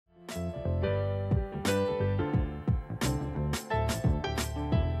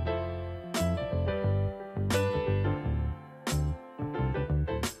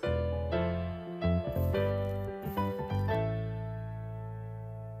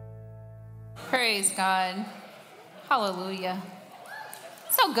Praise God. Hallelujah.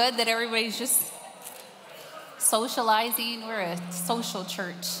 So good that everybody's just socializing. We're a social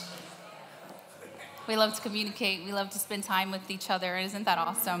church. We love to communicate. We love to spend time with each other. Isn't that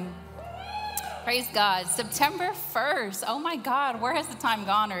awesome? Praise God. September 1st. Oh my God, where has the time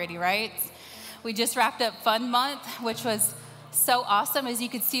gone already, right? We just wrapped up Fun Month, which was so awesome. As you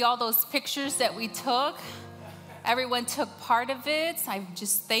could see all those pictures that we took. Everyone took part of it. I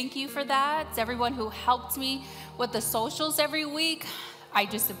just thank you for that. Everyone who helped me with the socials every week, I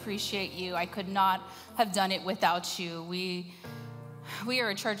just appreciate you. I could not have done it without you. We are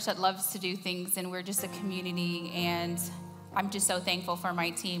a church that loves to do things, and we're just a community, and I'm just so thankful for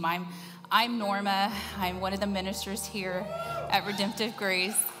my team. I'm Norma. I'm one of the ministers here at Redemptive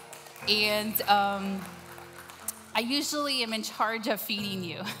Grace, and I usually am in charge of feeding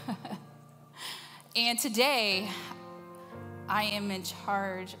you. And today, I am in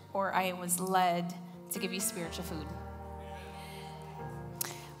charge, or I was led to give you spiritual food.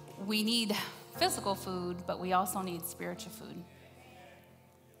 We need physical food, but we also need spiritual food.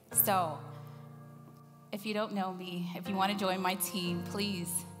 So, if you don't know me, if you want to join my team, please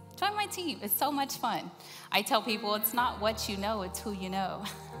join my team. It's so much fun. I tell people it's not what you know, it's who you know.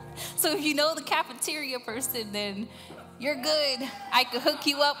 So if you know the cafeteria person, then you're good. I could hook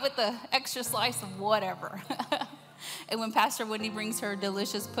you up with an extra slice of whatever. And when Pastor Wendy brings her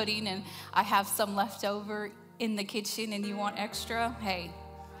delicious pudding and I have some left over in the kitchen and you want extra, hey,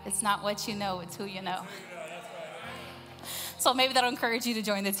 it's not what you know, it's who you know. So maybe that'll encourage you to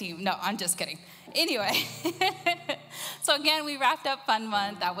join the team. No, I'm just kidding. Anyway, so again, we wrapped up Fun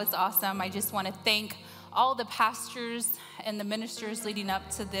Month. That was awesome. I just want to thank all the pastors and the ministers leading up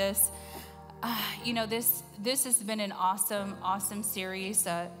to this. This has been an awesome series,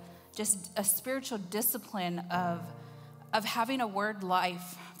 just a spiritual discipline of having a word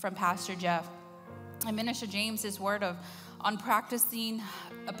life from Pastor Jeff. And Minister James's word on practicing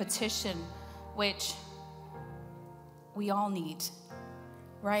a petition, which we all need,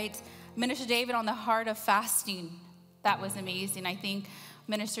 right? Minister David on the heart of fasting. That was amazing. I think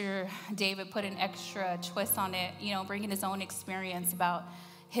Minister David put an extra twist on it, bringing his own experience about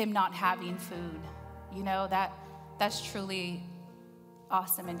him not having food. That's truly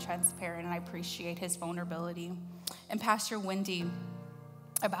awesome and transparent, and I appreciate his vulnerability. And Pastor Wendy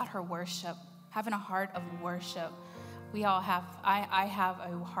about her worship, having a heart of worship. We all have, I have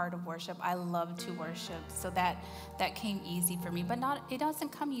a heart of worship. I love to worship, so that came easy for me, but it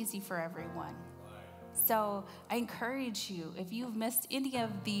doesn't come easy for everyone. So I encourage you, if you've missed any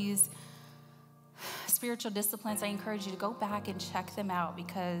of these spiritual disciplines, I encourage you to go back and check them out,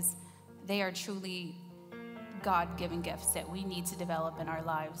 because they are truly God-given gifts that we need to develop in our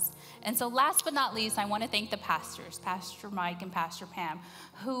lives. And so last but not least, I want to thank the pastors, Pastor Mike and Pastor Pam,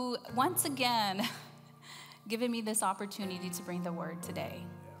 who once again given me this opportunity to bring the word today.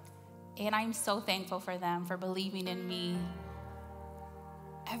 And I'm so thankful for them for believing in me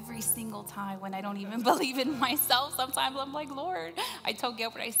every single time when I don't even believe in myself. Sometimes I'm like, Lord, I told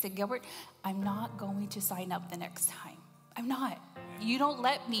Gilbert, I said, Gilbert, I'm not going to sign up the next time. I'm not. You don't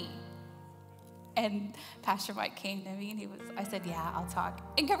let me. And Pastor Mike came to me and I said, yeah, I'll talk.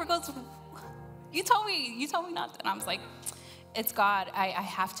 And Gilbert goes, you told me not to. And I was like, it's God. I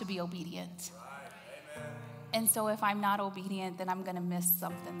have to be obedient. And so if I'm not obedient, then I'm going to miss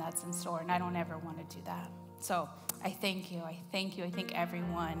something that's in store. And I don't ever want to do that. So I thank you. I thank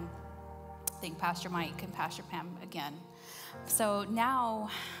everyone. I thank Pastor Mike and Pastor Pam again. So now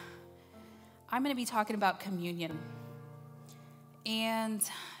I'm going to be talking about communion. And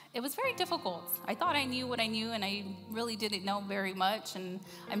it was very difficult. I thought I knew what I knew, and I really didn't know very much. And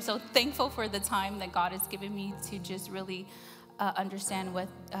I'm so thankful for the time that God has given me to just really understand what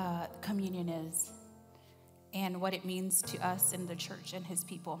communion is and what it means to us in the church and his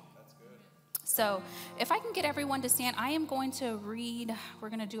people. That's good. So if I can get everyone to stand, I am going to read. We're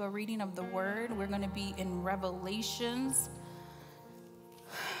going to do a reading of the word. We're going to be in Revelations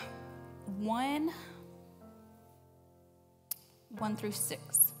 1 through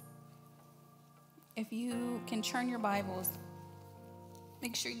 6. If you can turn your Bibles,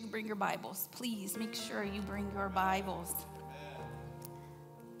 make sure you bring your Bibles. Please make sure you bring your Bibles. Amen.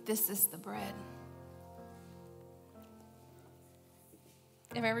 This is the bread.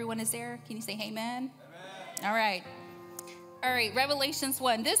 If everyone is there, can you say amen? Amen. All right, Revelations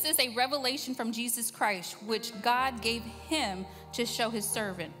 1. This is a revelation from Jesus Christ, which God gave him to show his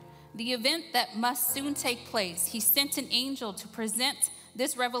servant the event that must soon take place. He sent an angel to present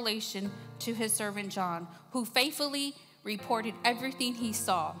this revelation to his servant John, who faithfully reported everything he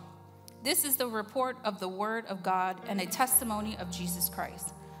saw. This is the report of the word of God and a testimony of Jesus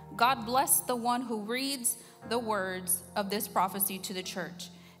Christ. God bless the one who reads the words of this prophecy to the church,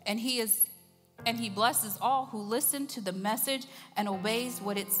 and he blesses all who listen to the message and obeys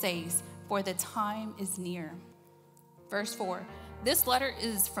what it says, for the time is near. Verse 4, this letter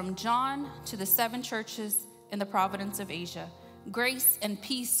is from John to the 7 churches in the province of Asia. Grace and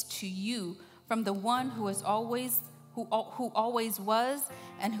peace to you from the one who always was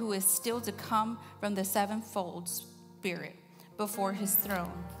and who is still to come, from the sevenfold Spirit before his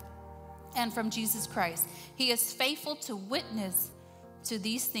throne, and from Jesus Christ. He is faithful to witness to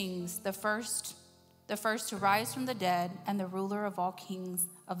these things, the first to rise from the dead, and the ruler of all kings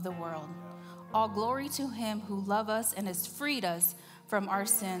of the world. All glory to him who loved us and has freed us from our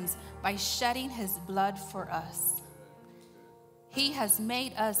sins by shedding his blood for us. He has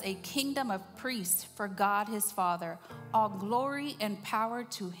made us a kingdom of priests for God his Father. All glory and power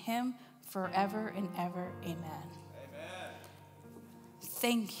to him forever and ever. Amen. Amen.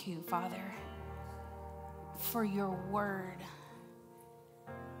 Thank you, Father, for your word.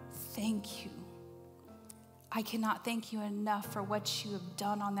 Thank you. I cannot thank you enough for what you have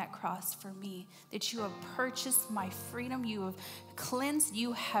done on that cross for me, that you have purchased my freedom, you have cleansed,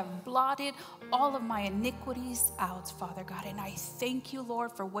 you have blotted all of my iniquities out, Father God. And I thank you,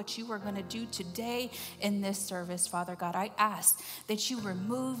 Lord, for what you are going to do today in this service, Father God. I ask that you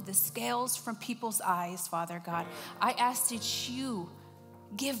remove the scales from people's eyes, Father God. I ask that you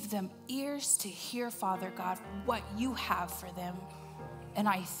give them ears to hear, Father God, what you have for them. And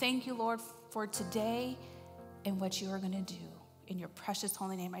I thank you, Lord, for today and what you are going to do. In your precious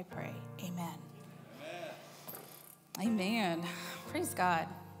holy name I pray. Amen. Amen. Amen. Praise God.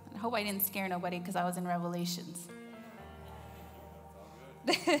 I hope I didn't scare nobody because I was in Revelations.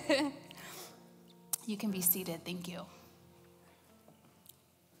 You can be seated. Thank you.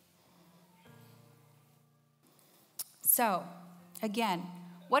 So, again,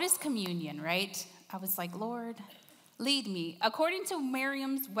 what is communion, right? I was like, Lord, lead me. According to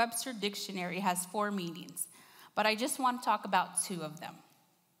Merriam-Webster Dictionary, it has 4 meanings. But I just want to talk about 2 of them.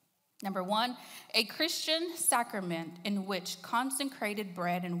 Number 1, a Christian sacrament in which consecrated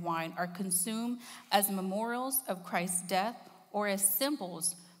bread and wine are consumed as memorials of Christ's death or as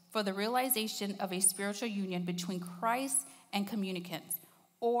symbols for the realization of a spiritual union between Christ and communicants,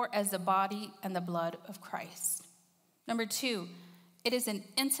 or as the body and the blood of Christ. Number 2, it is an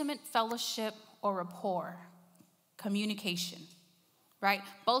intimate fellowship or rapport, communication, right?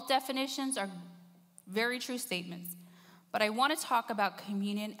 Both definitions are very true statements, but I want to talk about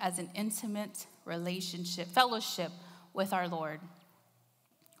communion as an intimate relationship, fellowship with our Lord,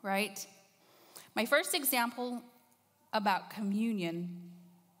 right? My first example about communion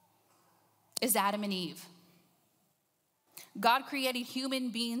is Adam and Eve. God created human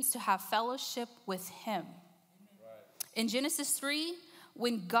beings to have fellowship with him. In Genesis 3,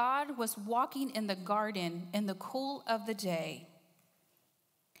 when God was walking in the garden in the cool of the day,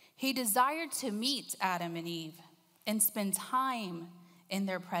 he desired to meet Adam and Eve and spend time in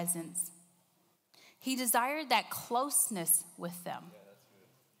their presence. He desired that closeness with them.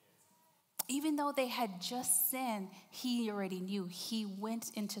 Even though they had just sinned, he already knew. He went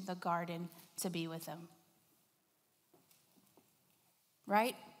into the garden to be with them.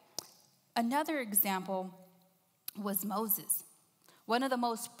 Right? Another example was Moses, one of the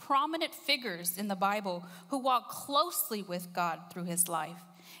most prominent figures in the Bible who walked closely with God through his life.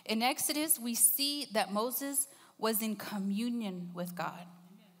 In Exodus, we see that Moses was in communion with God.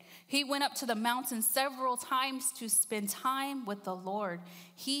 He went up to the mountain several times to spend time with the Lord.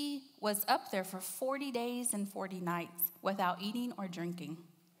 He was up there for 40 days and 40 nights without eating or drinking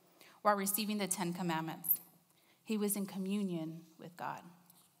while receiving the 10 Commandments. He was in communion with God.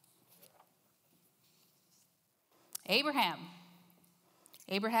 Abraham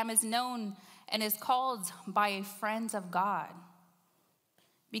is known and is called by a friend of God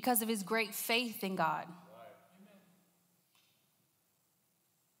because of his great faith in God.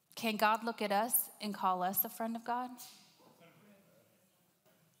 Can God look at us and call us a friend of God?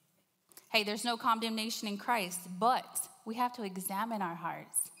 Hey, there's no condemnation in Christ, but we have to examine our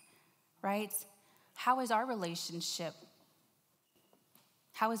hearts, right? How is our relationship?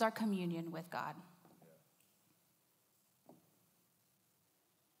 How is our communion with God?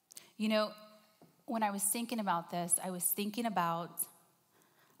 You know, when I was thinking about this, I was thinking about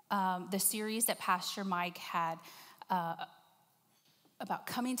the series that Pastor Mike had about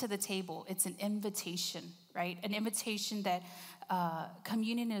coming to the table. It's an invitation, right? An invitation that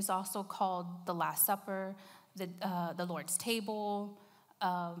communion is also called the Last Supper, the Lord's table,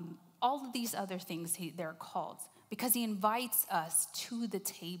 all of these other things they're called because he invites us to the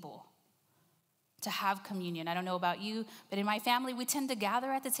table to have communion. I don't know about you, but in my family, we tend to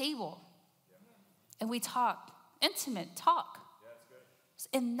gather at the table and we talk, intimate talk.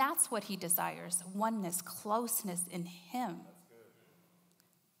 And that's what he desires, oneness, closeness in him.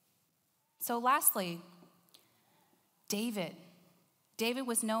 So lastly, David. David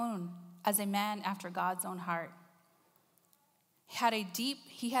was known as a man after God's own heart. He had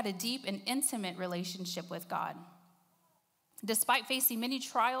a deep and intimate relationship with God. Despite facing many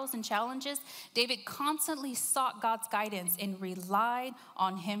trials and challenges, David constantly sought God's guidance and relied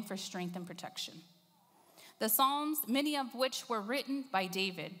on him for strength and protection. The Psalms, many of which were written by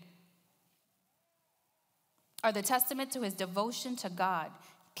David, are the testament to his devotion to God.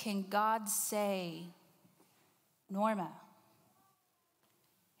 Can God say, Norma,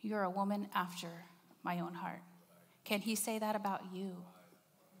 you're a woman after my own heart? Can he say that about you?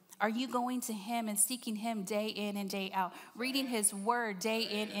 Are you going to him and seeking him day in and day out, reading his word day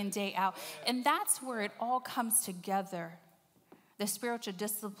in and day out? And that's where it all comes together. The spiritual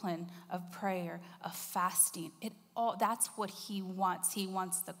discipline of prayer, of fasting, that's what he wants. He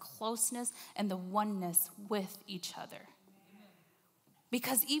wants the closeness and the oneness with each other.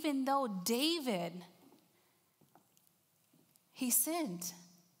 Because even though David, he sinned.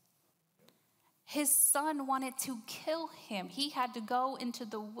 His son wanted to kill him. He had to go into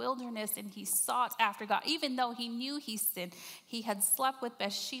the wilderness and he sought after God. Even though he knew he sinned, he had slept with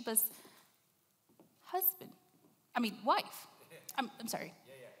Bathsheba's wife. I'm sorry.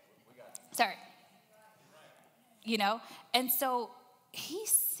 We got it. Sorry. And so he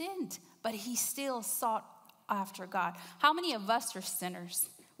sinned, but he still sought after God. How many of us are sinners?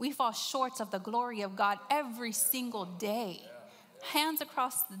 We fall short of the glory of God every single day. Hands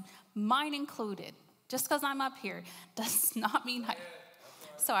across, mine included. Just because I'm up here does not mean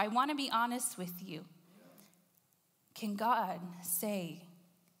So I want to be honest with you. Can God say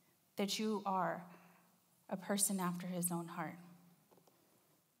that you are a person after his own heart?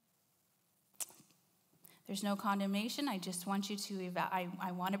 There's no condemnation. I just want you to,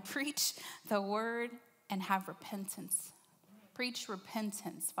 I want to preach the word and have repentance. Preach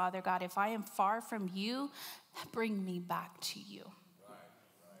repentance. Father God, if I am far from you, bring me back to you. Right.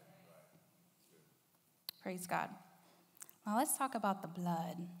 Praise God. Now let's talk about the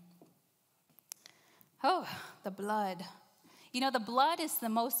blood. Oh, the blood. The blood is so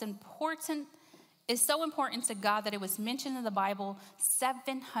important to God that it was mentioned in the Bible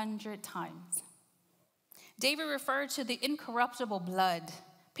 700 times. David referred to the incorruptible blood.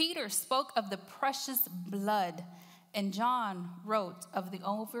 Peter spoke of the precious blood. And John wrote of the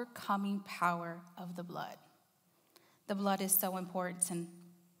overcoming power of the blood. The blood is so important. So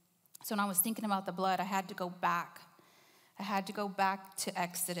when I was thinking about the blood, I had to go back. I had to go back to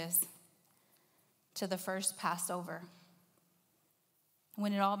Exodus, to the first Passover.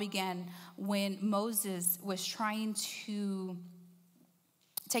 When it all began, when Moses was trying to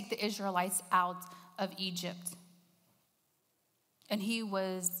take the Israelites out of Egypt. And he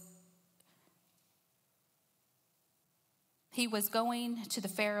was going to the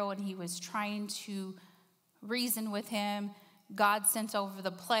Pharaoh and he was trying to reason with him. God sent over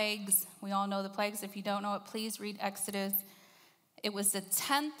the plagues. We all know the plagues. If you don't know it, please read Exodus. It was the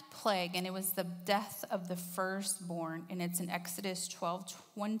 10th plague, and it was the death of the firstborn. And it's in Exodus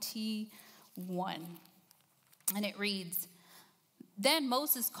 12:21. And it reads, Then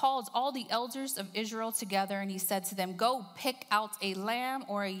Moses called all the elders of Israel together, and he said to them, Go pick out a lamb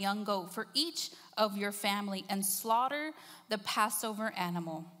or a young goat for each of your family and slaughter the Passover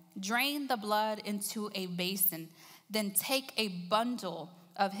animal. Drain the blood into a basin. Then take a bundle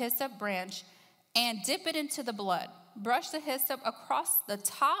of hyssop branch and dip it into the blood. Brush the hyssop across the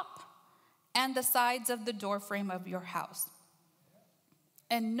top and the sides of the doorframe of your house.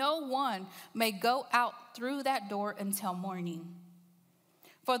 And no one may go out through that door until morning.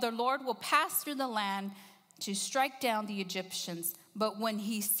 For the Lord will pass through the land to strike down the Egyptians. But when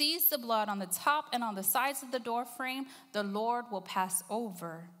he sees the blood on the top and on the sides of the doorframe, the Lord will pass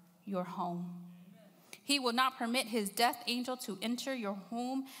over your home. He will not permit his death angel to enter your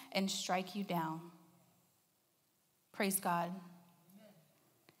home and strike you down. Praise God.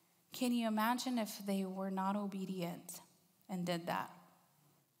 Can you imagine if they were not obedient and did that?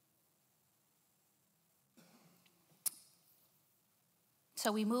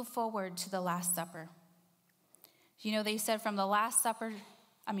 So we move forward to the Last Supper. They said from the Last Supper,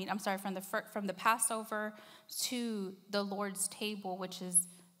 from the Passover to the Lord's table, which is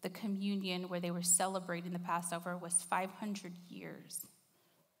the communion where they were celebrating the Passover, was 500 years.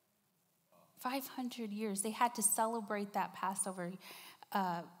 500 years. They had to celebrate that Passover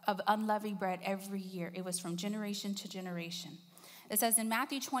of unleavened bread every year. It was from generation to generation. It says in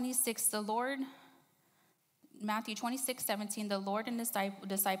Matthew 26, the Lord Matthew 26:17, the Lord and his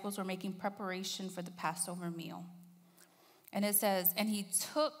disciples were making preparation for the Passover meal. And it says, and he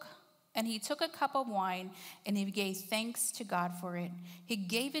took a cup of wine, and he gave thanks to God for it. He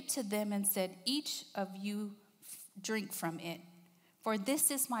gave it to them and said, each of you drink from it. For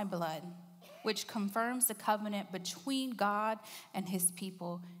this is my blood, which confirms the covenant between God and his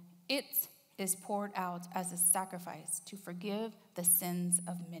people. It is poured out as a sacrifice to forgive the sins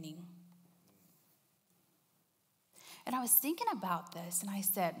of many. And I was thinking about this, and I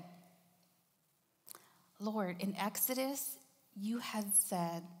said, Lord, in Exodus, you had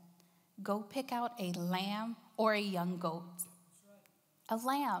said, go pick out a lamb or a young goat. A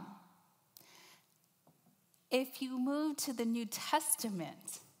lamb. If you move to the New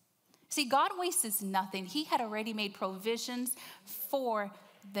Testament, see, God wastes nothing. He had already made provisions for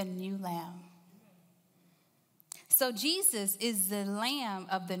the new lamb. So Jesus is the lamb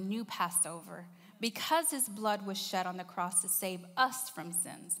of the new Passover because his blood was shed on the cross to save us from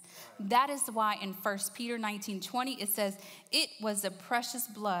sins. That is why in 1 Peter 19:20 it says, it was the precious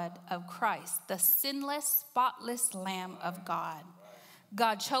blood of Christ, the sinless, spotless Lamb of God.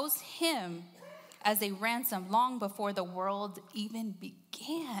 God chose him as a ransom long before the world even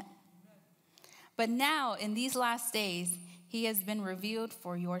began. But now, in these last days, he has been revealed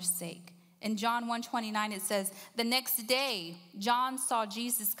for your sake. In John 1:29, it says, the next day, John saw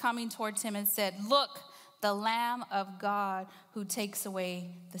Jesus coming towards him and said, look, the Lamb of God who takes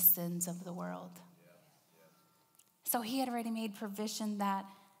away the sins of the world. So he had already made provision that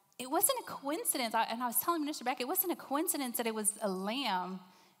it wasn't a coincidence. And I was telling Minister Beck, it wasn't a coincidence that it was a lamb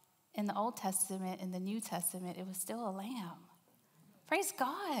in the Old Testament. In the New Testament, it was still a lamb. Praise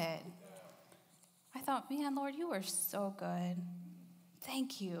God. I thought, man, Lord, you are so good.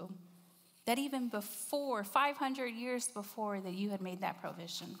 Thank you. That even before, 500 years before, that you had made that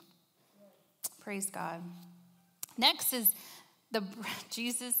provision. Praise God. Next is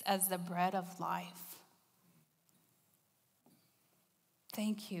Jesus as the bread of life.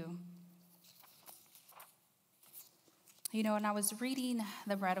 Thank you. You know, and I was reading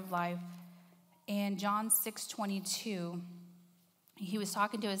the bread of life in John 6:22. He was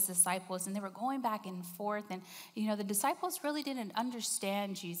talking to his disciples, and they were going back and forth. And, you know, the disciples really didn't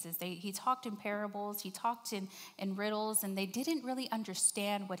understand Jesus. He talked in parables. He talked in riddles, and they didn't really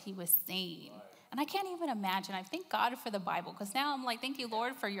understand what he was saying. And I can't even imagine. I thank God for the Bible, because now I'm like, thank you,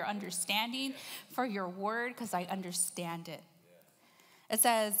 Lord, for your understanding, for your word, because I understand it. It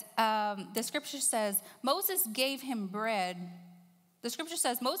says, the scripture says, Moses gave him bread. The scripture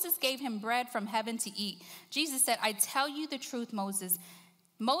says, Moses gave him bread from heaven to eat. Jesus said, I tell you the truth, Moses.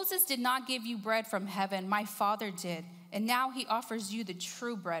 Moses did not give you bread from heaven. My Father did. And now he offers you the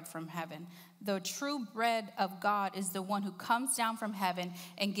true bread from heaven. The true bread of God is the one who comes down from heaven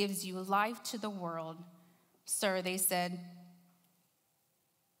and gives you life to the world. Sir, they said,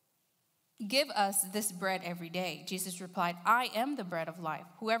 give us this bread every day. Jesus replied, I am the bread of life.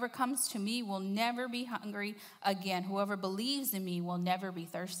 Whoever comes to me will never be hungry again. Whoever believes in me will never be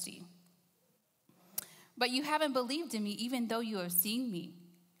thirsty. But you haven't believed in me, even though you have seen me.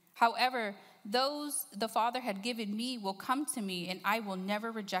 However, those the Father had given me will come to me, and I will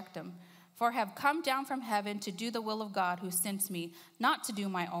never reject them. For I have come down from heaven to do the will of God who sent me, not to do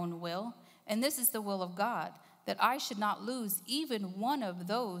my own will. And this is the will of God, that I should not lose even one of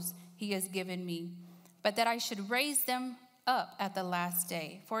those he has given me, but that I should raise them up at the last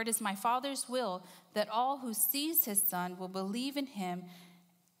day. For it is my Father's will that all who sees his Son will believe in him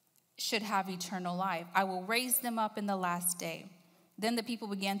should have eternal life. I will raise them up in the last day. Then the people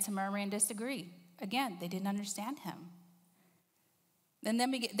began to murmur and disagree. Again, they didn't understand him. And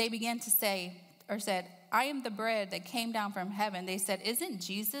then they began to say, or said, I am the bread that came down from heaven. They said, isn't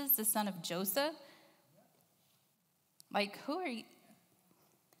Jesus the son of Joseph? Like, who are you?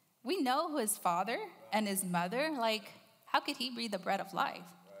 We know his father and his mother. Like, how could he be the bread of life?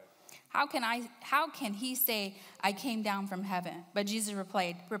 How can he say, I came down from heaven? But Jesus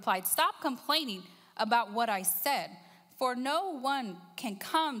replied, stop complaining about what I said. For no one can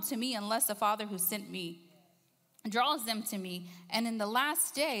come to me unless the Father who sent me draws them to me. And in the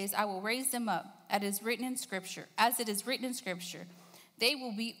last days, I will raise them up, as it is written in Scripture. They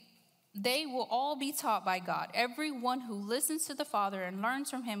will all be taught by God. Everyone who listens to the Father and learns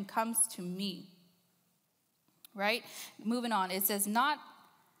from him comes to me. Right? Moving on. It says, not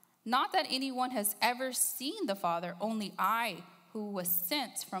that anyone has ever seen the Father, only I, who was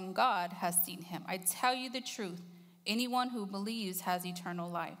sent from God, has seen him. I tell you the truth. Anyone who believes has eternal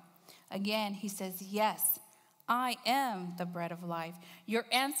life. Again, he says, yes, I am the bread of life. Your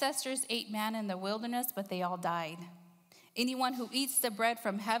ancestors ate manna in the wilderness, but they all died. Anyone who eats the bread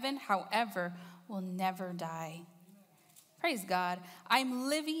from heaven, however, will never die. Praise God. I am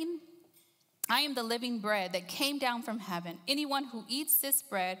the living bread that came down from heaven. Anyone who eats this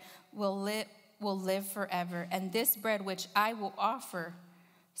bread will live forever. And this bread which I will offer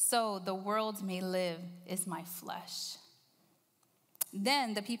so the world may live is my flesh.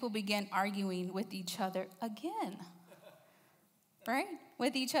 Then the people began arguing with each other again. Right?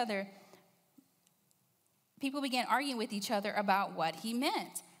 With each other. People began arguing with each other about what he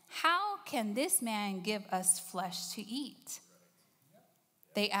meant. How can this man give us flesh to eat?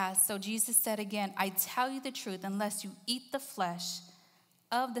 They asked. So Jesus said again, I tell you the truth, unless you eat the flesh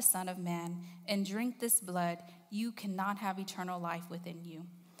of the Son of Man and drink this blood, you cannot have eternal life within you.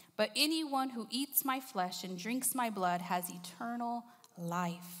 But anyone who eats my flesh and drinks my blood has eternal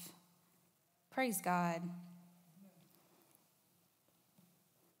life. Praise God.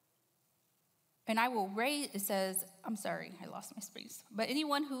 And I will raise, it says, I'm sorry, I lost my space. But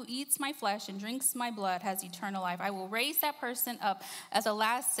anyone who eats my flesh and drinks my blood has eternal life. I will raise that person up as a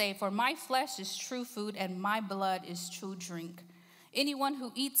last day, for my flesh is true food and my blood is true drink. Anyone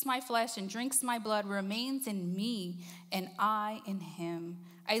who eats my flesh and drinks my blood remains in me and I in him.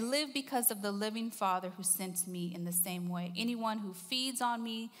 I live because of the living Father who sent me in the same way. Anyone who feeds on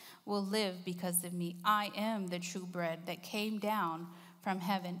me will live because of me. I am the true bread that came down from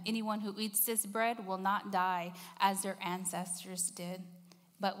heaven. Anyone who eats this bread will not die as their ancestors did,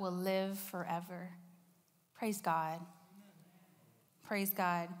 but will live forever. Praise God. Praise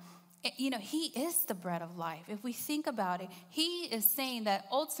God. You know, he is the bread of life. If we think about it, he is saying that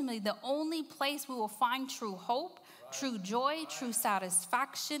ultimately the only place we will find true hope, true joy, true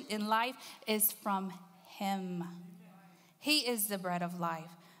satisfaction in life is from him. He is the bread of life,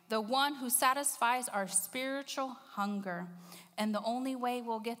 the one who satisfies our spiritual hunger. And the only way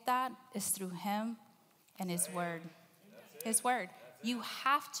we'll get that is through him and his word. His word. You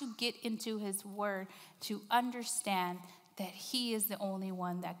have to get into his word to understand that he is the only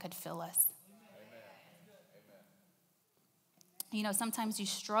one that could fill us. You know, sometimes you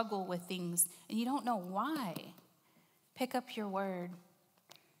struggle with things and you don't know why. Pick up your word.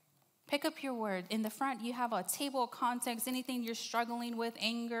 Pick up your word. In the front, you have a table of contents, anything you're struggling with,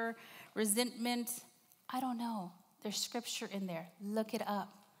 anger, resentment. I don't know. There's scripture in there. Look it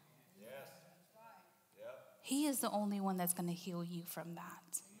up. Yes. Yep. He is the only one that's going to heal you from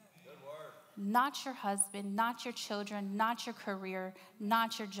that. Good word. Not your husband, not your children, not your career,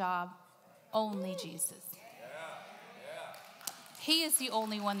 not your job. Only Jesus. Yeah. Yeah. He is the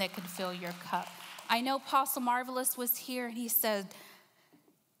only one that can fill your cup. I know Apostle Marvelous was here and he said,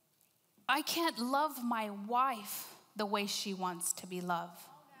 I can't love my wife the way she wants to be loved.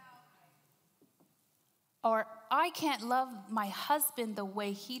 Or I can't love my husband the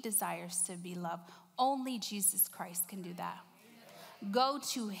way he desires to be loved. Only Jesus Christ can do that. Go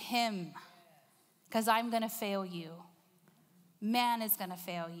to him, because I'm going to fail you. Man is going to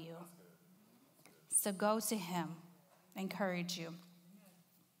fail you. So go to him. Encourage you.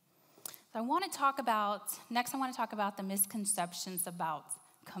 So I want to talk about the misconceptions about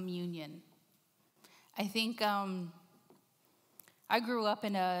communion. I think I grew up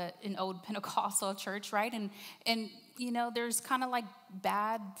in an old Pentecostal church, right? And you know, there's kind of like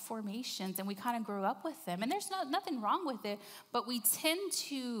bad formations, and we kind of grew up with them. And there's nothing wrong with it, but we tend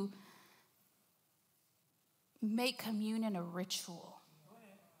to make communion a ritual.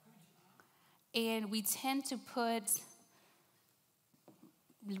 And we tend to put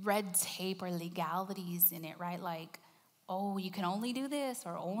red tape or legalities in it, right? Like, oh, you can only do this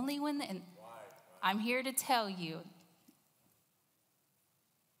or only when. And I'm here to tell you,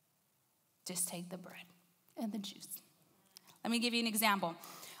 just take the bread and the juice. Let me give you an example.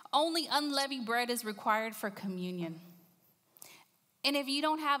 Only unleavened bread is required for communion. And if you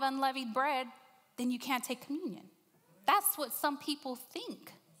don't have unleavened bread, then you can't take communion. That's what some people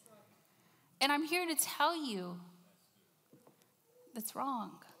think. And I'm here to tell you that's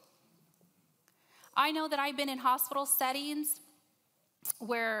wrong. I know that I've been in hospital settings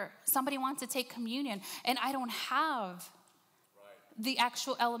where somebody wants to take communion, and I don't have the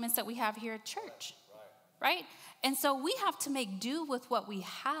actual elements that we have here at church, right? And so we have to make do with what we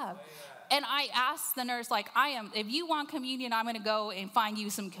have. And I asked the nurse, like, if you want communion, I'm going to go and find you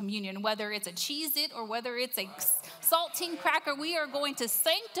some communion, whether it's a Cheez-It or whether it's a saltine cracker. We are going to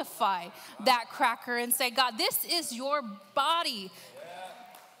sanctify that cracker and say, God, this is your body.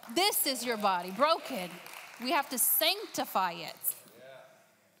 This is your body, broken. We have to sanctify it.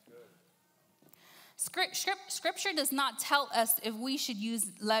 Scripture does not tell us if we should use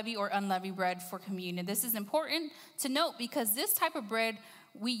leavened or unleavened bread for communion. This is important to note because this type of bread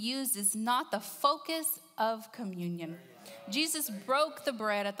we use is not the focus of communion. Jesus broke the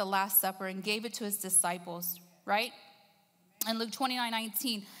bread at the Last Supper and gave it to his disciples, right? In Luke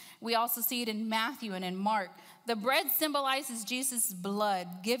 29:19, we also see it in Matthew and in Mark. The bread symbolizes Jesus'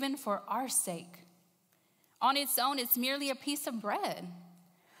 blood given for our sake. On its own, it's merely a piece of bread.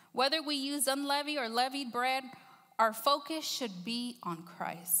 Whether we use unleavened or leavened bread, our focus should be on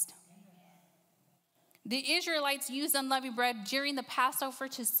Christ. The Israelites used unleavened bread during the Passover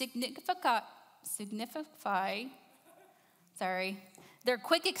to signify their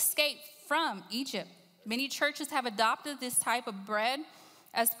quick escape from Egypt. Many churches have adopted this type of bread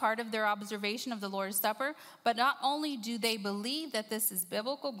as part of their observation of the Lord's Supper, but not only do they believe that this is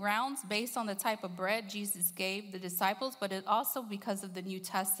biblical grounds based on the type of bread Jesus gave the disciples, but it also, because of the New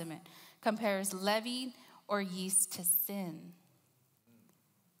Testament, compares leaven or yeast to sin.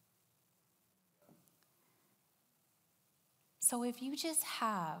 So if you just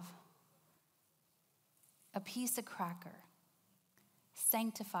have a piece of cracker,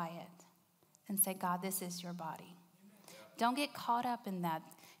 sanctify it and say, God, this is your body. Don't get caught up in that,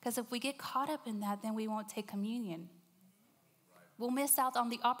 because if we get caught up in that, then we won't take communion. We'll miss out on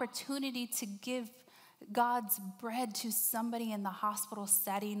the opportunity to give God's bread to somebody in the hospital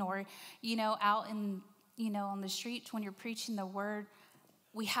setting or, out in, on the street when you're preaching the word.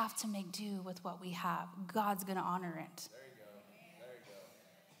 We have to make do with what we have. God's going to honor it. There you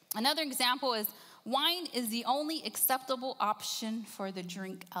go. Another example is wine is the only acceptable option for the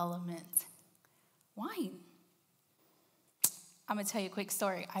drink element. Wine. I'm going to tell you a quick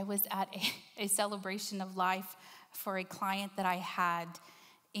story. I was at a celebration of life for a client that I had,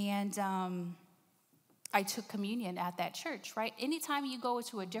 and I took communion at that church, right? Anytime you go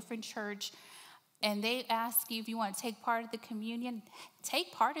to a different church and they ask you if you want to take part of the communion,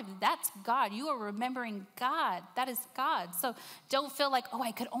 take part of it. That's God. You are remembering God. That is God. So don't feel like,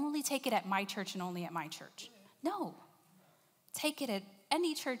 I could only take it at my church and only at my church. No. Take it at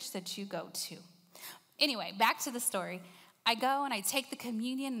any church that you go to. Anyway, back to the story. I go and I take the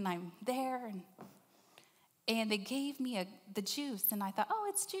communion and I'm there and they gave me the juice and I thought,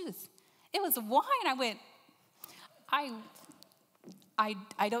 it's juice. It was wine. I went, I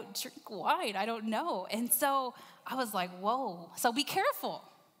don't drink wine. I don't know. And so I was like, whoa. So be careful.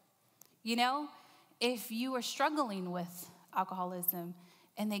 If you are struggling with alcoholism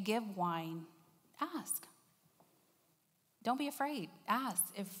and they give wine, ask. Don't be afraid. Ask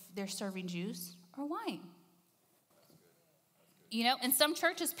if they're serving juice or wine. In some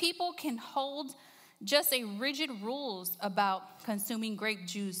churches, people can hold just a rigid rules about consuming grape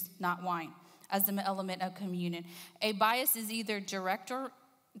juice, not wine, as an element of communion. A bias is either direct or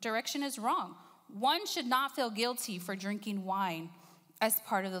direction is wrong. One should not feel guilty for drinking wine as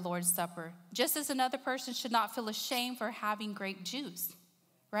part of the Lord's Supper, just as another person should not feel ashamed for having grape juice,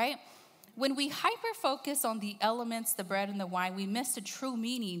 right? When we hyper-focus on the elements, the bread and the wine, we miss the true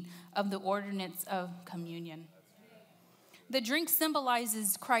meaning of the ordinance of communion. The drink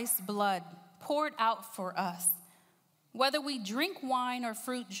symbolizes Christ's blood poured out for us. Whether we drink wine or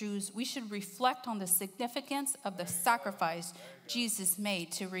fruit juice, we should reflect on the significance of the sacrifice Jesus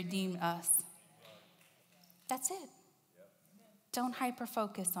made to redeem us. That's it. Don't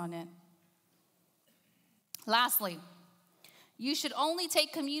hyper-focus on it. Lastly, you should only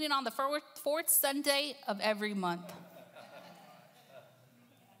take communion on the fourth Sunday of every month.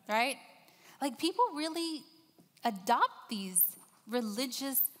 Right? Like, people really adopt these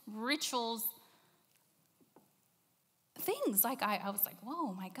religious rituals things. Like, I was like,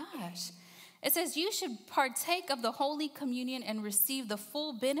 whoa, my gosh. It says you should partake of the Holy Communion and receive the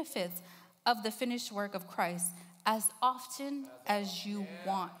full benefits of the finished work of Christ as often as you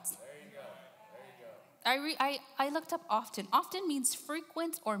want. I looked up often. Often means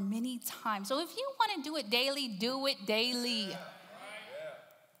frequent or many times. So if you want to do it daily, do it daily.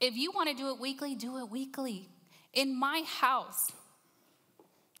 If you want to do it weekly, do it weekly. In my house,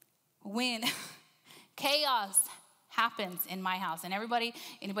 when chaos happens in my house, and anybody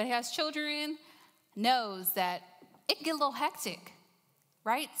who has children knows that it can get a little hectic,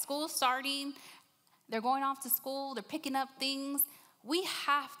 right? School's starting, they're going off to school, they're picking up things. We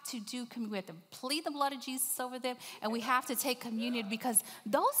have to we have to plead the blood of Jesus over them, and we have to take communion because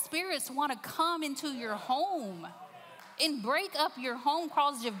those spirits want to come into your home and break up your home,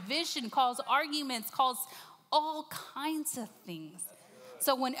 cause division, cause arguments, cause all kinds of things.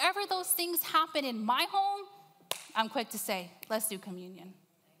 So whenever those things happen in my home, I'm quick to say, let's do communion.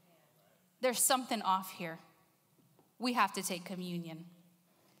 There's something off here. We have to take communion.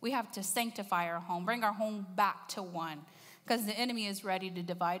 We have to sanctify our home, bring our home back to one, because the enemy is ready to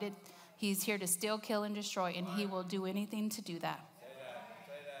divide it. He's here to steal, kill, and destroy, and he will do anything to do that.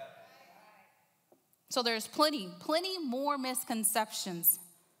 So there's plenty more misconceptions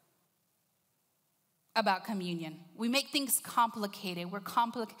about communion. We make things complicated.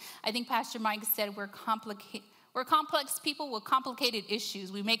 I think Pastor Mike said we're complex people with complicated issues.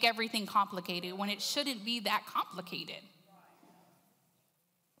 We make everything complicated when it shouldn't be that complicated.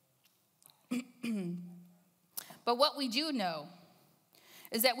 But what we do know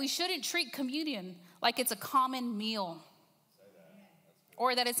is that we shouldn't treat communion like it's a common meal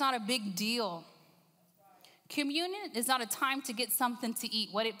or that it's not a big deal. Communion is not a time to get something to eat.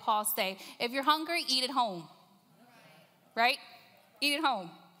 What did Paul say? If you're hungry, eat at home. Right? Eat at home.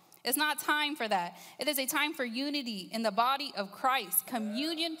 It's not time for that. It is a time for unity in the body of Christ.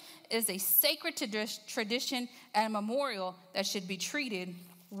 Communion is a sacred tradition and a memorial that should be treated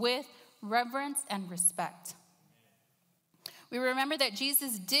with reverence and respect. We remember that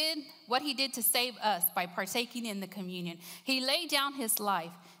Jesus did what he did to save us by partaking in the communion. He laid down his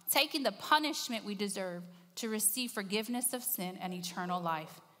life, taking the punishment we deserve to receive forgiveness of sin and eternal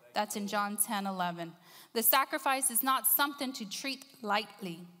life. That's in John 10:11. The sacrifice is not something to treat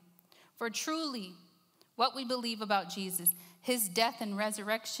lightly. For truly, what we believe about Jesus, his death and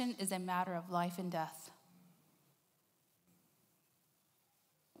resurrection is a matter of life and death.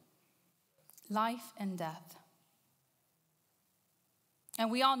 Life and death. And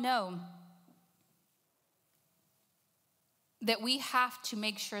we all know that we have to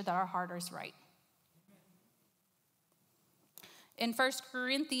make sure that our heart is right. In 1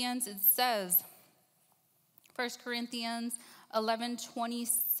 Corinthians, it says, 1 Corinthians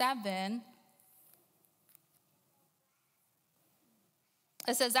 11:27,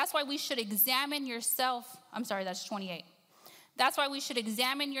 it says, that's why we should examine yourself. I'm sorry, that's 28. That's why we should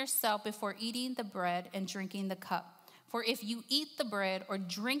examine yourself before eating the bread and drinking the cup. For if you eat the bread or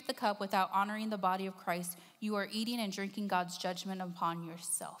drink the cup without honoring the body of Christ, you are eating and drinking God's judgment upon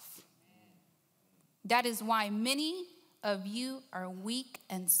yourself. That is why many of you are weak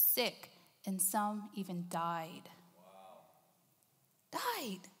and sick, and some even died.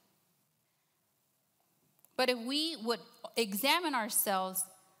 Died. But if we would examine ourselves,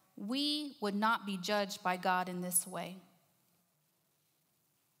 we would not be judged by God in this way.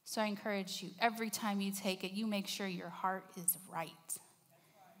 So I encourage you, every time you take it, you make sure your heart is right.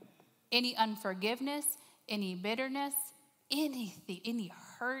 Any unforgiveness, any bitterness, anything, any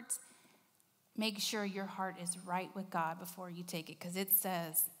hurt, make sure your heart is right with God before you take it, because it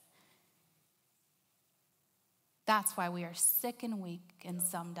says that's why we are sick and weak and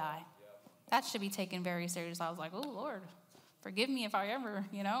some die. That should be taken very seriously. I was like, oh, Lord, forgive me if I ever,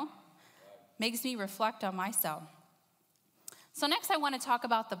 makes me reflect on myself. So next I want to talk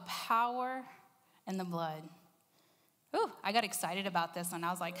about the power and the blood. Ooh, I got excited about this one.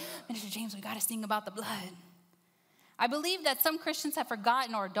 I was like, Minister James, we got to sing about the blood. I believe that some Christians have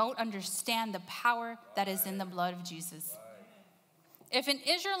forgotten or don't understand the power that is in the blood of Jesus. If an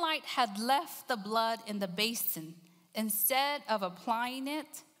Israelite had left the blood in the basin instead of applying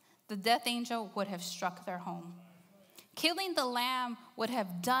it, the death angel would have struck their home. Killing the lamb would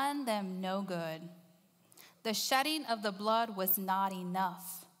have done them no good. The shedding of the blood was not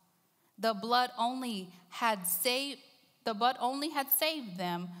enough. The blood only had saved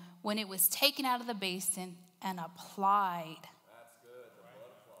them when it was taken out of the basin and applied. That's good.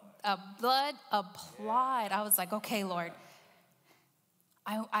 The blood applied. I was like, okay, Lord,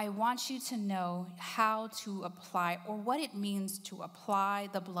 I want you to know how to apply, or what it means to apply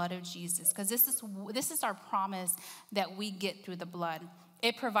the blood of Jesus, because this is our promise that we get through the blood.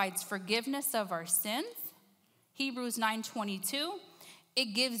 It provides forgiveness of our sins. Hebrews 9:22.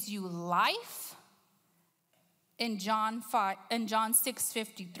 It gives you life. In John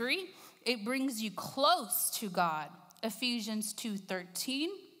 6:53, it brings you close to God. Ephesians 2:13.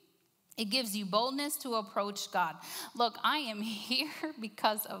 It gives you boldness to approach God. Look, I am here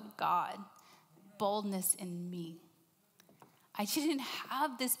because of God. Boldness in me. I didn't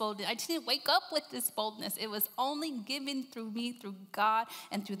have this boldness. I didn't wake up with this boldness. It was only given through me, through God,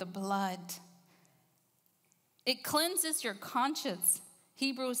 and through the blood. It cleanses your conscience.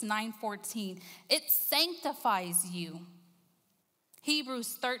 Hebrews 9:14. It sanctifies you.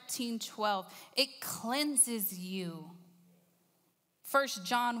 Hebrews 13:12. It cleanses you. 1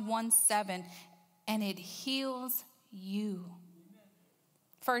 John 1:7. And it heals you.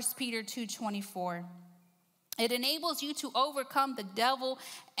 1 Peter 2:24. It enables you to overcome the devil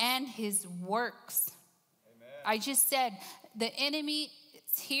and his works. Amen. I just said the enemy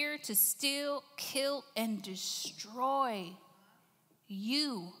is here to steal, kill, and destroy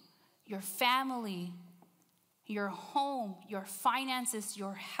you, your family, your home, your finances,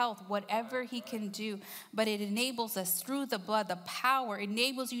 your health, whatever he can do. But it enables us through the blood, the power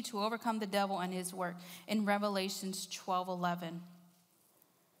enables you to overcome the devil and his work in Revelations 12:11.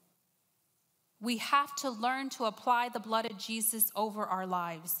 We have to learn to apply the blood of Jesus over our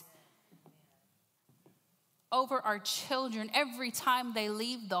lives, over our children. Every time they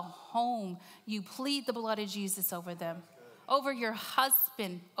leave the home, you plead the blood of Jesus over them, over your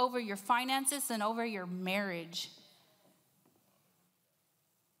husband, over your finances, and over your marriage.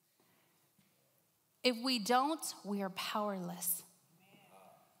 If we don't, we are powerless.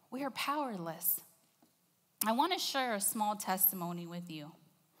 We are powerless. I want to share a small testimony with you.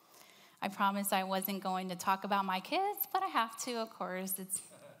 I promised I wasn't going to talk about my kids, but I have to, of course.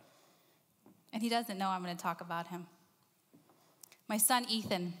 And he doesn't know I'm going to talk about him. My son,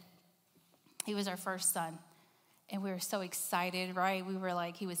 Ethan, he was our first son. And we were so excited, right? We were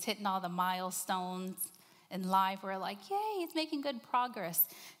like, he was hitting all the milestones in life. We were like, yay, he's making good progress.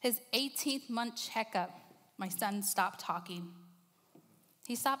 His 18th month checkup, my son stopped talking.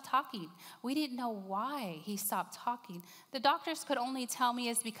 He stopped talking. We didn't know why he stopped talking. The doctors could only tell me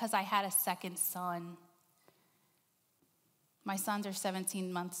it's because I had a second son. My sons are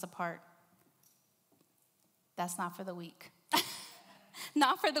 17 months apart. That's not for the weak.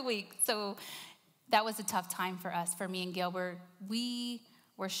 Not for the weak. So that was a tough time for us, for me and Gilbert. We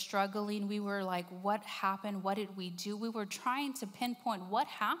were struggling. We were like, what happened? What did we do? We were trying to pinpoint what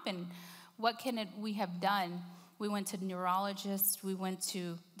happened. What can we have done? We went to neurologists. We went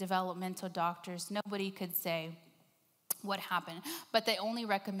to developmental doctors. Nobody could say what happened. But they only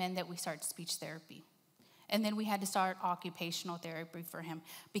recommend that we start speech therapy. And then we had to start occupational therapy for him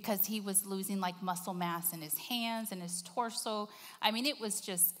because he was losing like muscle mass in his hands and his torso. I mean, it was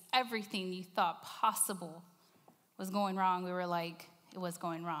just everything you thought possible was going wrong. We were like, it was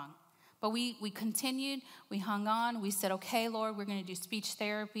going wrong. But we continued, we hung on. We said, okay, Lord, we're going to do speech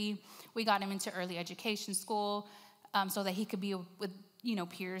therapy. We got him into early education school so that he could be with,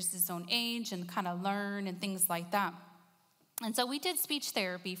 peers his own age and kind of learn and things like that. And so we did speech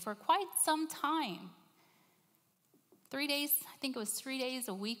therapy for quite some time. 3 days, I think it was 3 days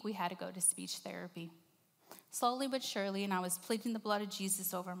a week, we had to go to speech therapy. Slowly but surely, and I was pleading the blood of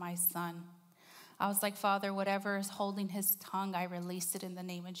Jesus over my son. I was like, Father, whatever is holding his tongue, I release it in the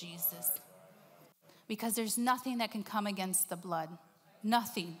name of Jesus. Because there's nothing that can come against the blood.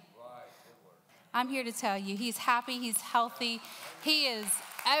 Nothing. I'm here to tell you, he's happy, he's healthy. He is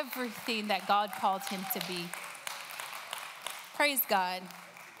everything that God called him to be. Praise God.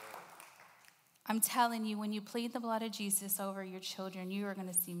 I'm telling you, when you plead the blood of Jesus over your children, you are going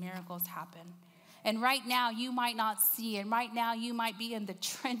to see miracles happen. And right now, you might not see it. Right now, you might be in the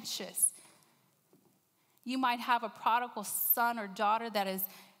trenches. You might have a prodigal son or daughter that is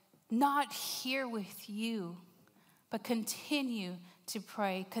not here with you. But continue to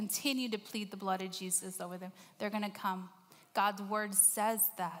pray. Continue to plead the blood of Jesus over them. They're going to come. God's word says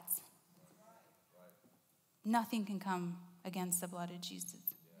that. Nothing can come against the blood of Jesus.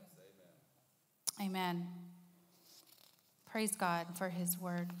 Amen. Praise God for his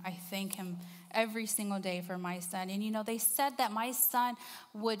word. I thank him every single day for my son. And they said that my son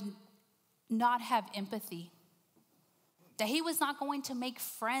would not have empathy, that he was not going to make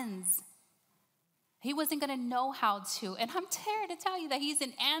friends. He wasn't going to know how to. And I'm here to tell you that he's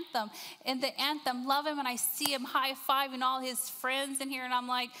in Anthem. In the Anthem, love him, and I see him high-fiving all his friends in here, and I'm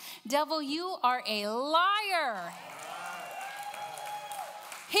like, devil, you are a liar.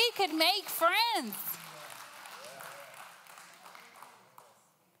 He could make friends.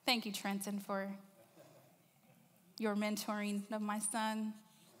 Thank you, Trenton, for your mentoring of my son.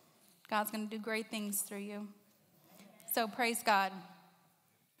 God's going to do great things through you. So praise God.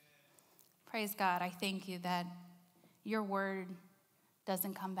 Praise God. I thank you that your word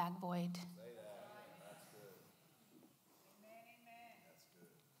doesn't come back void. That's good.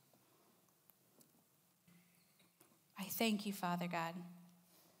 I thank you, Father God.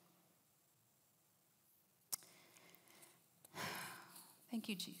 Thank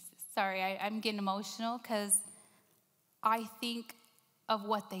you, Jesus. Sorry, I'm getting emotional because I think of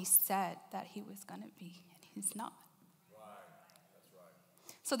what they said that he was going to be, and he's not. Right. That's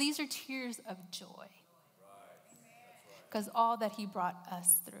right. So these are tears of joy. Right. Because all that he brought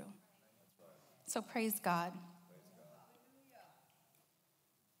us through. So praise God.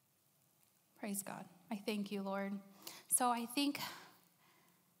 Praise God. I thank you, Lord. So I think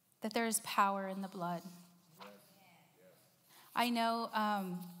that there is power in the blood. I know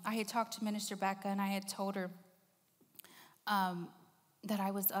I had talked to Minister Becca, and I had told her that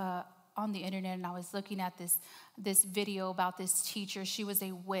I was on the internet, and I was looking at this video about this teacher. She was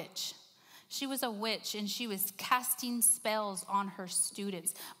a witch. She was a witch, and she was casting spells on her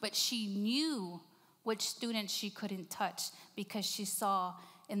students. But she knew which students she couldn't touch because she saw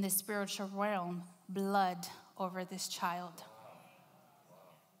in the spiritual realm blood over this child.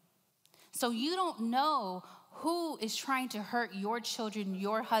 So you don't know who is trying to hurt your children,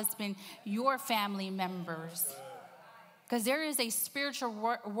 your husband, your family members. Because there is a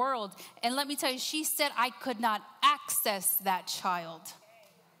spiritual world. And let me tell you, she said I could not access that child.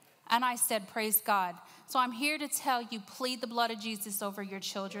 And I said, praise God. So I'm here to tell you, plead the blood of Jesus over your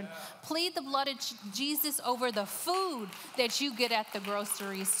children. Plead the blood of Jesus over the food that you get at the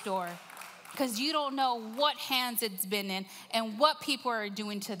grocery store. Because you don't know what hands it's been in and what people are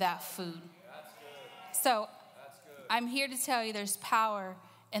doing to that food. So I'm here to tell you there's power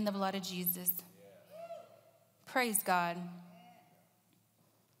in the blood of Jesus. Praise God.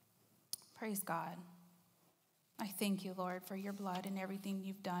 Praise God. I thank you, Lord, for your blood and everything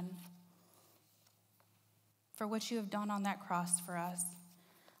you've done, for what you have done on that cross for us.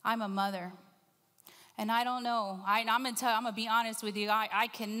 I'm a mother, and I don't know. I'm going to be honest with you. I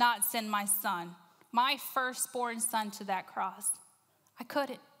cannot send my son, my firstborn son, to that cross. I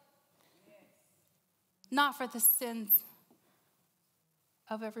couldn't. Not for the sins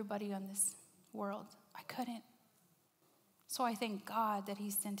of everybody on this world. I couldn't. So I thank God that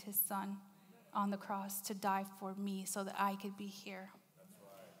he sent his son on the cross to die for me so that I could be here.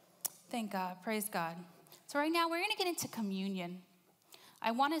 Thank God. Praise God. So right now we're going to get into communion.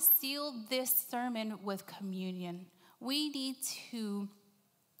 I want to seal this sermon with communion. We need to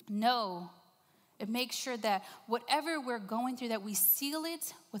know and make sure that whatever we're going through, that we seal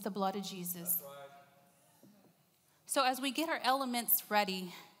it with the blood of Jesus. So as we get our elements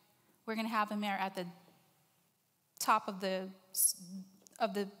ready, we're going to have them there at the top of the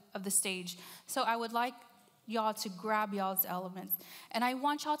stage. So I would like y'all to grab y'all's elements. And I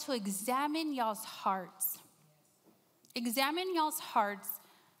want y'all to examine y'all's hearts. Examine y'all's hearts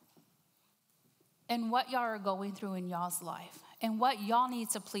and what y'all are going through in y'all's life and what y'all need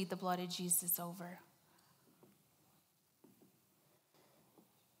to plead the blood of Jesus over.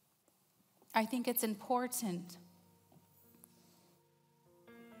 I think it's important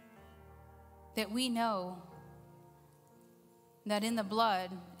that we know that in the blood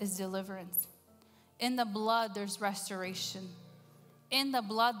is deliverance. In the blood, there's restoration. In the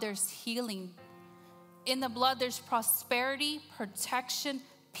blood, there's healing. In the blood, there's prosperity, protection,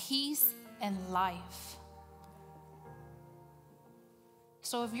 peace, and life.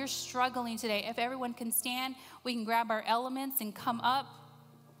 So if you're struggling today, if everyone can stand, we can grab our elements and come up.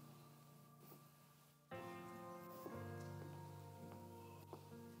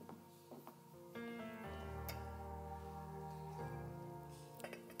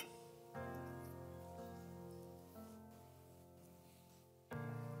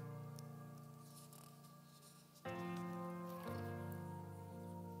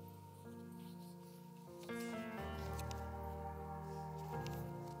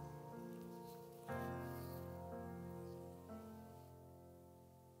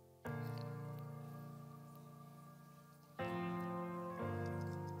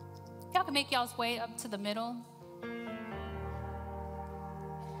 Y'all can make y'all's way up to the middle.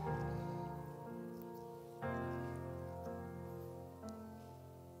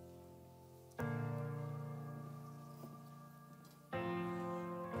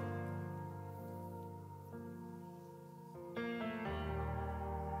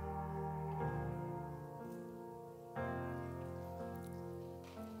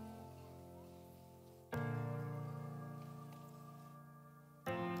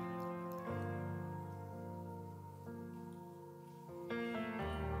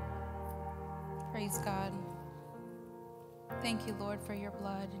 Praise God. Thank you, Lord, for your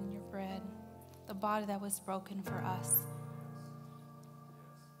blood and your bread, the body that was broken for us.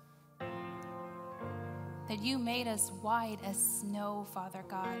 That you made us white as snow, Father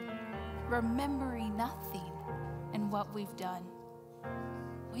God, remembering nothing in what we've done.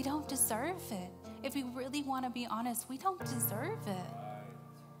 We don't deserve it. If we really want to be honest, we don't deserve it.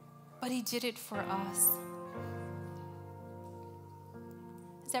 But he did it for us.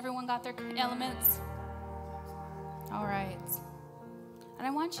 Has everyone got their elements? All right. And I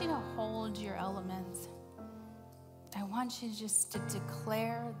want you to hold your elements. I want you just to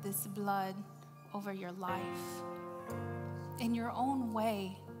declare this blood over your life in your own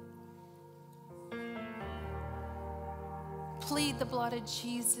way. Plead the blood of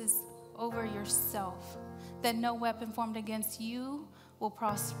Jesus over yourself, that no weapon formed against you will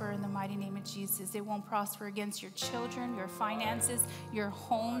prosper in the mighty name of Jesus. It won't prosper against your children, your finances, your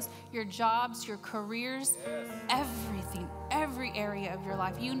homes, your jobs, your careers, everything, every area of your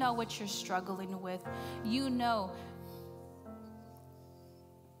life. You know what you're struggling with. You know.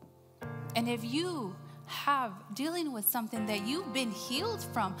 And if you have dealing with something that you've been healed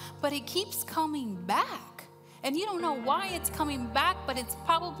from, but it keeps coming back, and you don't know why it's coming back, but it's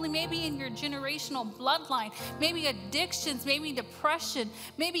probably maybe in your generational bloodline, maybe addictions, maybe depression,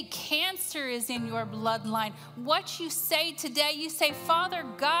 maybe cancer is in your bloodline. What you say today, you say, Father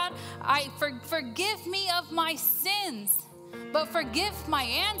God, forgive me of my sins, but forgive my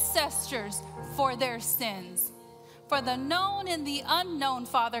ancestors for their sins, for the known and the unknown,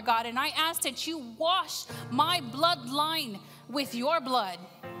 Father God. And I ask that you wash my bloodline with your blood.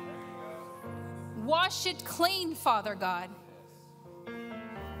 Wash it clean, Father God.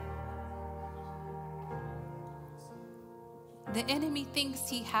 The enemy thinks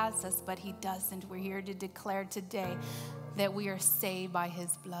he has us, but he doesn't. We're here to declare today that we are saved by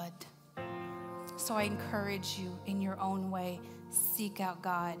his blood. So I encourage you in your own way, seek out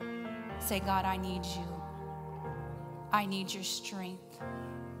God. Say, God, I need you. I need your strength.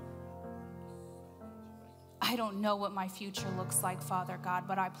 I don't know what my future looks like, Father God,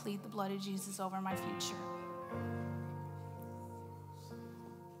 but I plead the blood of Jesus over my future.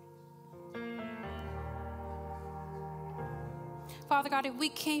 Father God, if we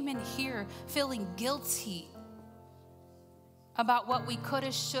came in here feeling guilty about what we could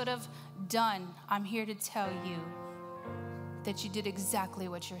have, should have done, I'm here to tell you that you did exactly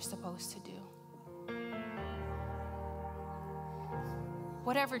what you're supposed to do.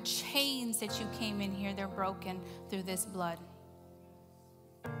 Whatever chains that you came in here, they're broken through this blood.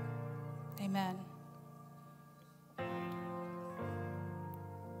 Amen.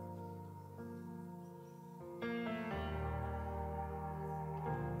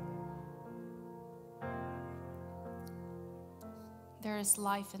 There is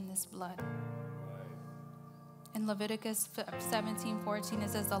life in this blood. In Leviticus 17:14,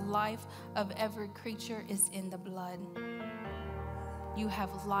 it says, the life of every creature is in the blood. You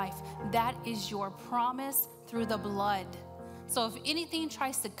have life. That is your promise through the blood. So if anything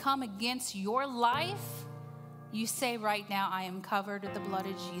tries to come against your life, you say right now, I am covered with the blood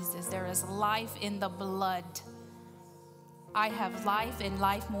of Jesus. There is life in the blood. I have life and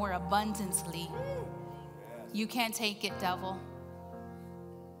life more abundantly. You can't take it, devil.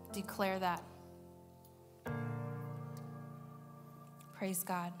 Declare that. Praise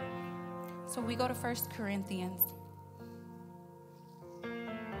God. So we go to 1 Corinthians.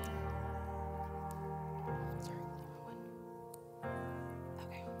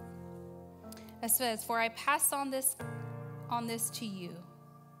 It says, for I pass on this to you.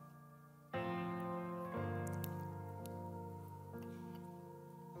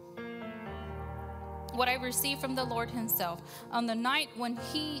 What I received from the Lord himself. On the night when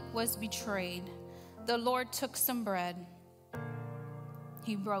he was betrayed, the Lord took some bread.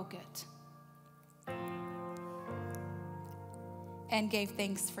 He broke it and gave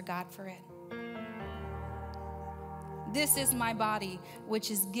thanks for God for it. This is my body,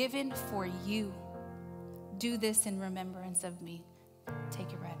 which is given for you. Do this in remembrance of me. Take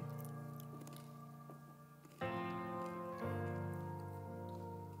your bread.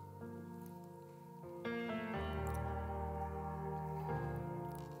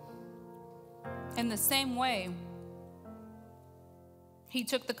 In the same way, he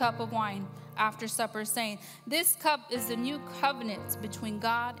took the cup of wine after supper, saying, this cup is the new covenant between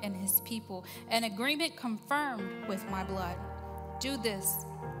God and his people, an agreement confirmed with my blood. Do this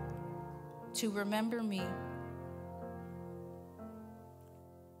to remember me.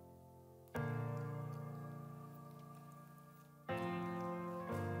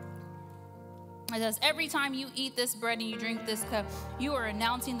 It says, every time you eat this bread and you drink this cup, you are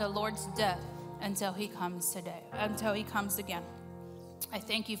announcing the Lord's death until he comes again. I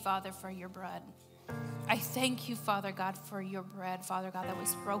thank you, Father, for your bread. I thank you, Father God, for your bread, Father God, that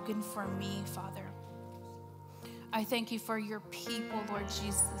was broken for me, Father. I thank you for your people, Lord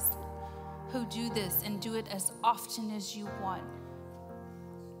Jesus, who do this and do it as often as you want.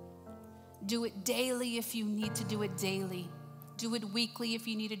 Do it daily if you need to do it daily. Do it weekly if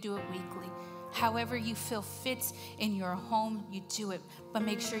you need to do it weekly. However you feel fit in your home, you do it. But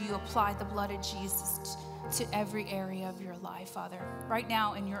make sure you apply the blood of Jesus to every area of your life, Father. Right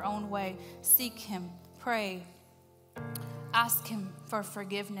now, in your own way, seek him, pray, ask him for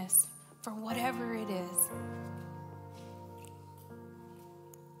forgiveness for whatever it is.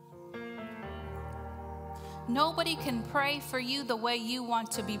 Nobody can pray for you the way you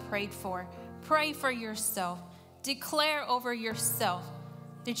want to be prayed for. Pray for yourself. Declare over yourself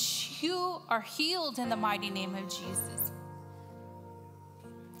that you are healed in the mighty name of Jesus.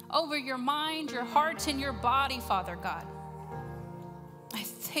 Over your mind, your heart, and your body, Father God. I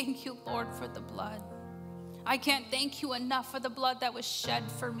thank you, Lord, for the blood. I can't thank you enough for the blood that was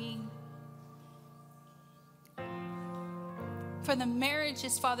shed for me. For the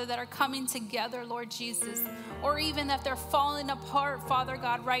marriages, Father, that are coming together, Lord Jesus, or even if they're falling apart, Father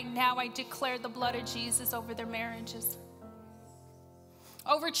God, right now I declare the blood of Jesus over their marriages.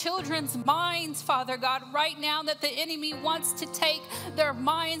 Over children's minds, Father God, right now that the enemy wants to take their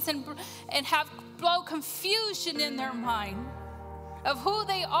minds and blow confusion in their mind of who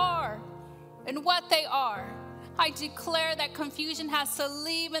they are and what they are. I declare that confusion has to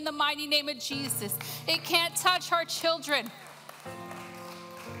leave in the mighty name of Jesus. It can't touch our children.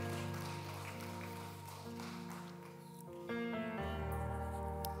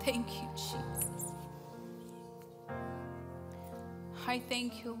 Thank you, Jesus. I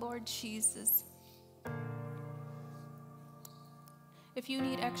thank you, Lord Jesus. If you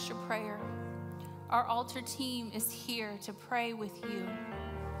need extra prayer, our altar team is here to pray with you.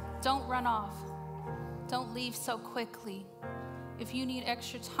 Don't run off. Don't leave so quickly. If you need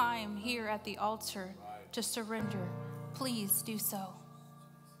extra time here at the altar to surrender, please do so.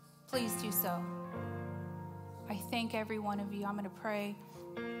 Please do so. I thank every one of you. I'm going to pray.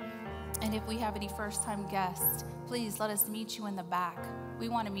 And if we have any first-time guests, please let us meet you in the back. We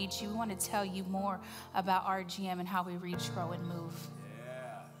want to meet you. We want to tell you more about RGM and how we reach, grow, and move.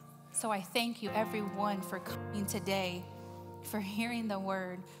 Yeah. So I thank you, everyone, for coming today, for hearing the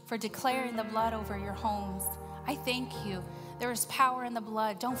word, for declaring the blood over your homes. I thank you. There is power in the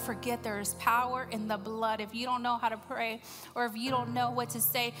blood. Don't forget there is power in the blood. If you don't know how to pray or if you don't know what to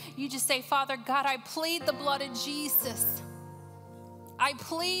say, you just say, Father God, I plead the blood of Jesus. I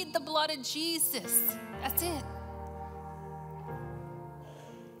plead the blood of Jesus. That's it.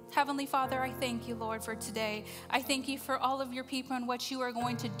 Heavenly Father, I thank you, Lord, for today. I thank you for all of your people and what you are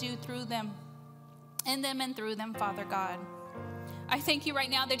going to do through them, in them and through them, Father God. I thank you right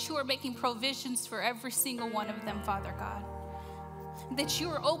now that you are making provisions for every single one of them, Father God. That you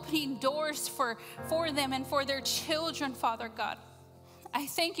are opening doors for them and for their children, Father God. I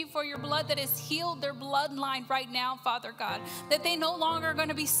thank you for your blood that has healed their bloodline right now, Father God. That they no longer are going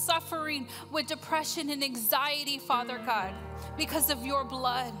to be suffering with depression and anxiety, Father God, because of your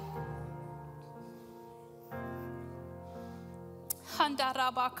blood.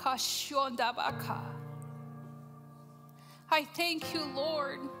 I thank you,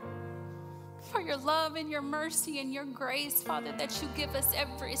 Lord, for your love and your mercy and your grace, Father, that you give us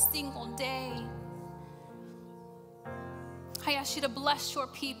every single day. I ask you to bless your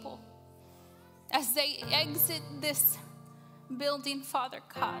people as they exit this building, Father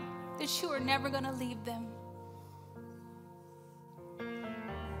God, that you are never going to leave them.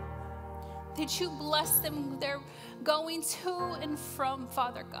 That you bless them, they're going to and from,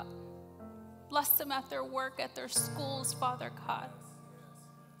 Father God. Bless them at their work, at their schools, Father God.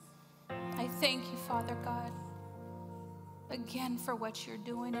 I thank you, Father God, again for what you're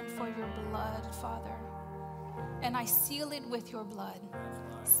doing and for your blood, Father. And I seal it with your blood.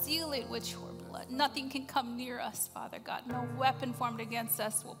 Seal it with your blood. Nothing can come near us, Father God. No weapon formed against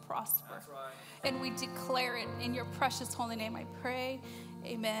us will prosper. And we declare it in your precious holy name. I pray.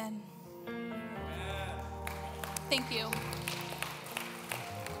 Amen. Thank you.